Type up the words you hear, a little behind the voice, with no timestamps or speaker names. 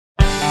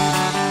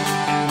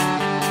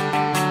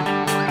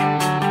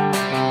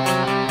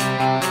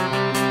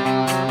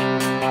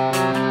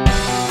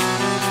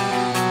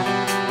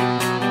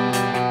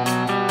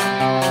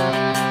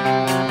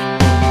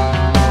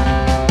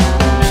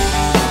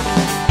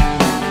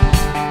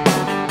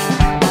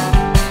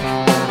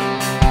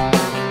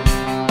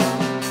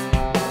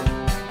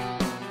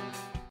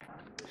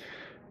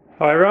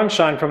Hi everyone,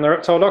 Shane from the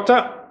Reptile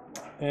Doctor,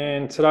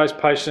 and today's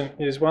patient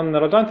is one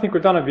that I don't think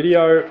we've done a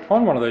video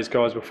on one of these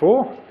guys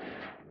before.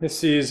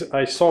 This is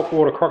a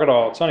saltwater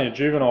crocodile. It's only a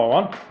juvenile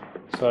one,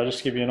 so just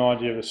to give you an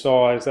idea of the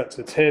size, that's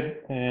its head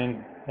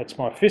and that's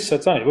my fist, so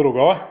it's only a little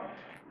guy.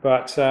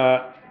 But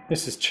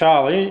this is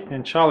Charlie,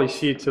 and Charlie's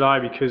here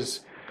today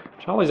because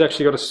Charlie's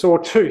actually got a sore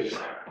tooth,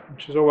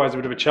 which is always a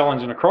bit of a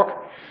challenge in a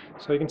croc.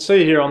 So you can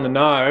see here on the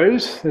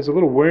nose, there's a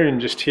little wound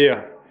just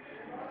here.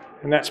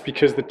 And that's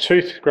because the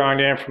tooth growing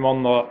down from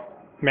on the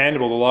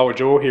mandible, the lower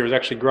jaw here, is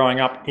actually growing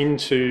up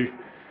into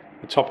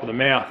the top of the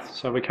mouth.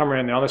 So if we come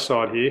around the other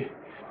side here,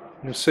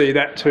 you'll see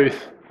that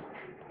tooth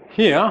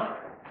here,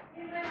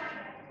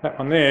 that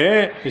one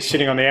there, is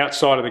sitting on the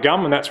outside of the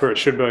gum, and that's where it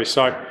should be.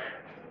 So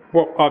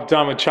what I've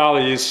done with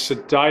Charlie is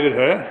sedated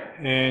her,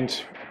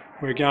 and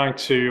we're going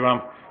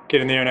to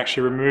get in there and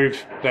actually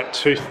remove that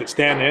tooth that's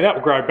down there. That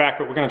will grow back,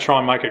 but we're going to try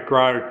and make it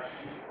grow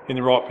in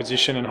the right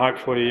position and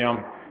hopefully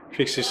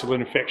fix this little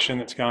infection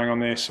that's going on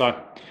there. So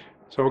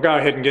we'll go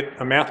ahead and get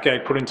a mouth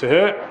gag put into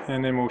her,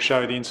 and then we'll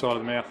show you the inside of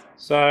the mouth.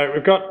 So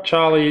we've got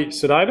Charlie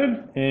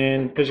sedated,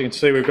 and as you can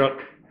see, we've got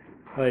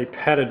a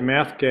padded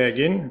mouth gag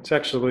in. It's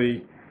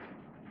actually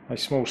a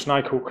small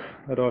snake hook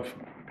that I've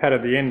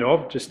padded the end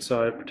of, just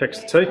so it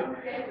protects the teeth.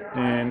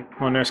 And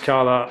my nurse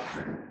Carla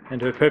and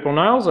her purple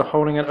nails are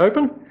holding it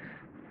open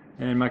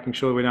and making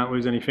sure we don't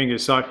lose any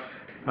fingers. So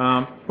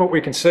what we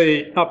can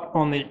see up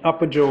on the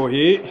upper jaw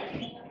here,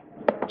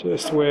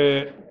 just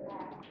where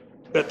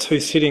that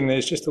tooth's sitting,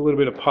 there's just a little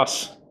bit of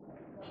pus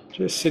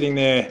just sitting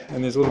there,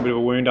 and there's a little bit of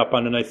a wound up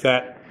underneath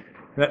that,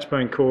 and that's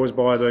been caused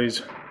by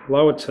these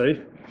lower teeth.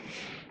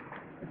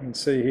 You can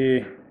see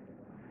here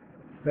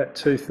that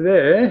tooth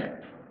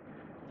there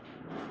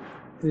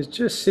is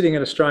just sitting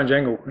at a strange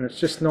angle, and it's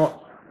just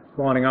not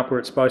lining up where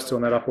it's supposed to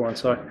on that upper one.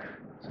 So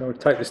we'll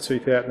take this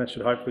tooth out, and that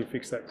should hopefully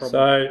fix that problem.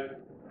 So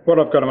what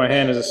I've got in my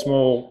hand is a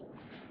small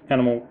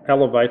animal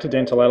elevator,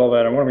 dental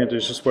elevator, and what I'm going to do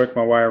is just work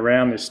my way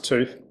around this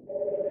tooth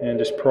and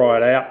just pry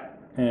it out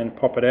and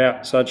pop it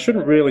out. So it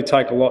shouldn't really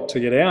take a lot to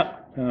get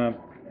out.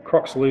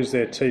 Crocs lose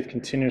their teeth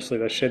continuously,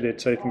 they shed their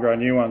teeth and grow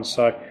new ones.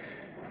 So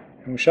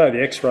we'll show you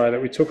the x-ray that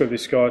we took of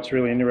this guy. It's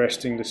really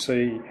interesting to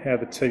see how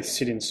the teeth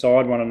sit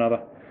inside one another.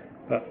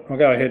 But I'll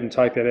go ahead and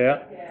take that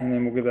out, and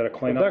then we'll give that a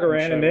clean up. I've dug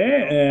around in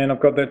there and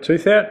I've got that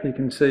tooth out. You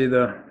can see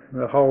the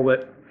hole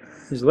that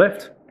is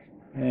left,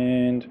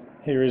 and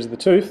here is the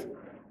tooth.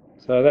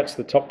 So that's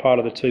the top part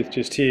of the tooth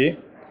just here,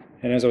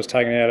 and as I was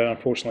taking it out, it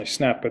unfortunately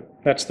snapped, but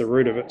that's the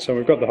root of it. So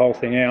we've got the whole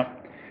thing out,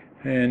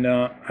 and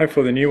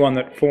hopefully the new one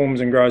that forms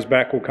and grows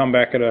back will come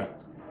back at a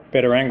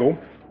better angle.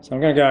 So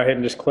I'm going to go ahead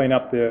and just clean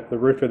up the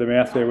roof of the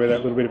mouth there where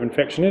that little bit of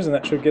infection is, and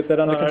that should get that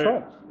under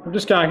control. I'm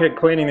just going ahead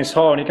cleaning this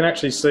hole, and you can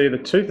actually see the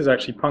tooth is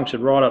actually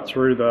punctured right up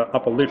through the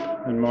upper lip,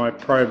 and my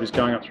probe is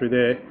going up through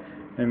there,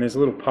 and there's a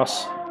little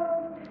pus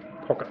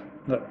pocket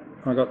that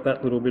I got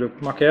that little bit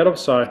of muck out of.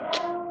 So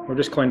we've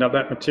just cleaned up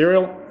that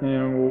material,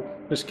 and we'll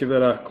just give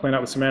that a clean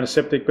up with some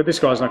antiseptic, but this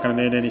guy's not going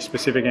to need any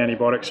specific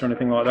antibiotics or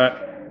anything like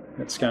that.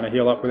 It's going to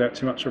heal up without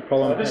too much of a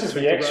problem. So this is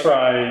the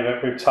x-ray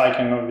that we've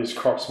taken of this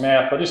croc's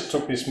mouth. I just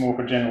took this more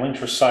for general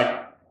interest sake.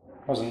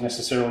 It wasn't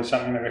necessarily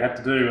something that we had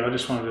to do, but I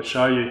just wanted to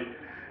show you.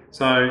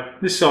 So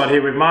this side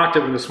here, we've marked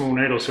it with a small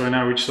needle so we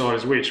know which side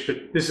is which,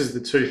 but this is the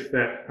tooth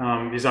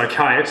that is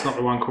okay. It's not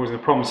the one causing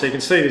the problem. So you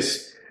can see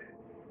this,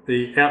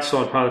 the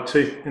outside part of the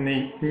tooth, and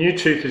the new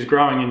tooth is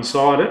growing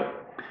inside it.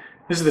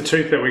 This is the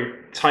tooth that we've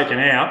taken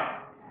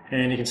out,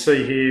 and you can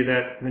see here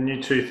that the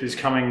new tooth is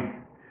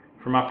coming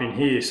from up in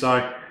here.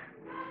 So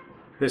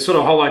they're sort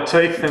of hollow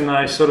teeth, and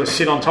they sort of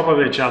sit on top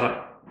of each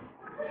other.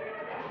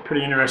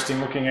 Pretty interesting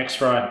looking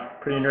x-ray,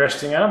 pretty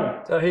interesting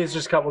animal. So here's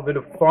just a couple of bit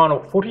of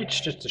final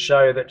footage just to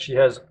show you that she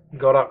has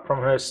got up from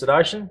her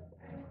sedation,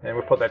 and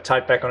we'll put that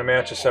tape back on her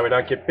mouth just so we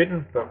don't get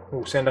bitten, but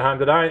we'll send her home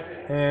today,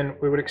 and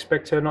we would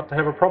expect her not to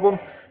have a problem.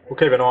 We'll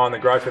keep an eye on the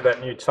growth of that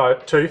new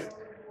tooth,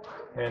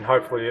 and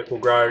hopefully it will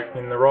grow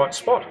in the right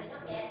spot.